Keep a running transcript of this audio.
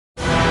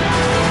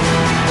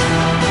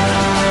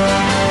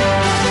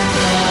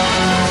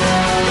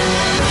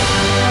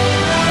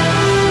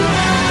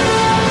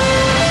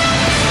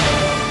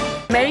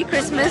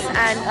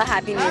and a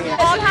happy New Year.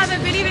 All have a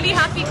very, very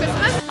happy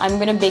Christmas. I'm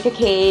gonna bake a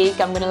cake.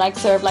 I'm gonna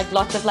serve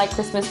lots of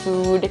Christmas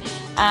food,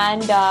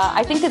 and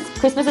I think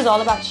Christmas is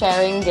all about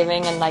sharing,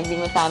 giving, and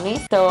being with family.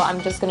 So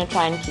I'm just gonna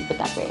try and keep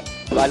it that way.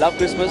 I love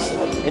Christmas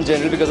in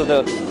general because of the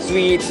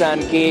sweets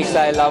and cakes.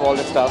 I love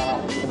all that stuff,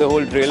 the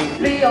whole drill.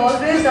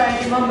 I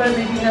remember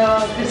making a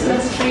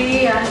Christmas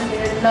tree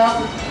and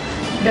love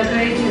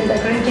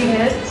decorating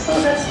it. So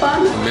that's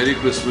fun. Merry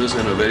Christmas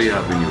and a very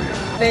happy New Year.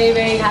 Very,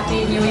 very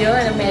happy New Year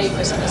and a Merry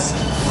Christmas.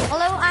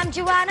 Hello, I'm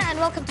Joanna and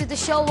welcome to the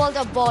show World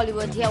of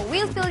Bollywood. Here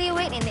we'll fill you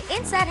in the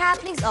inside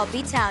happenings of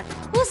B-Town.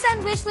 Who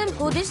sang which film,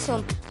 who did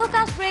whom,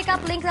 hookups,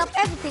 breakup, link up,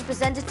 everything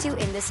presented to you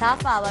in this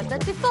half hour.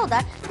 But before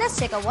that, let's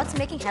check out what's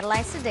making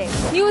headlines today.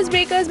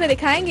 Newsbreakers में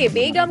दिखाएंगे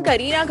बेगम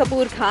करीना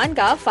कपूर खान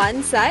का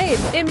fun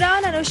side,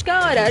 Imran, Anushka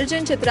और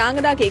अर्जुन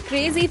चित्रांगदा के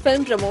crazy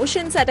film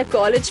promotions at a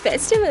college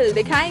festival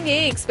दिखाएंगे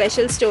एक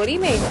special story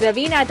में।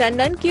 रवीना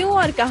टंडन क्यों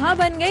और कहां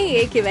बन गई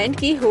एक इवेंट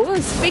की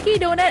होस्ट, विकी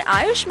डोनर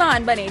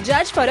आयुष्मान बने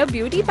जज फॉर अ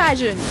ब्यूटी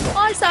पैजेंट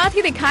और साथ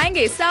ही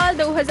दिखाएंगे साल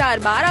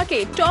 2012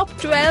 के top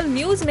 12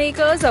 news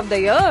makers of the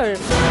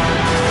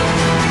year.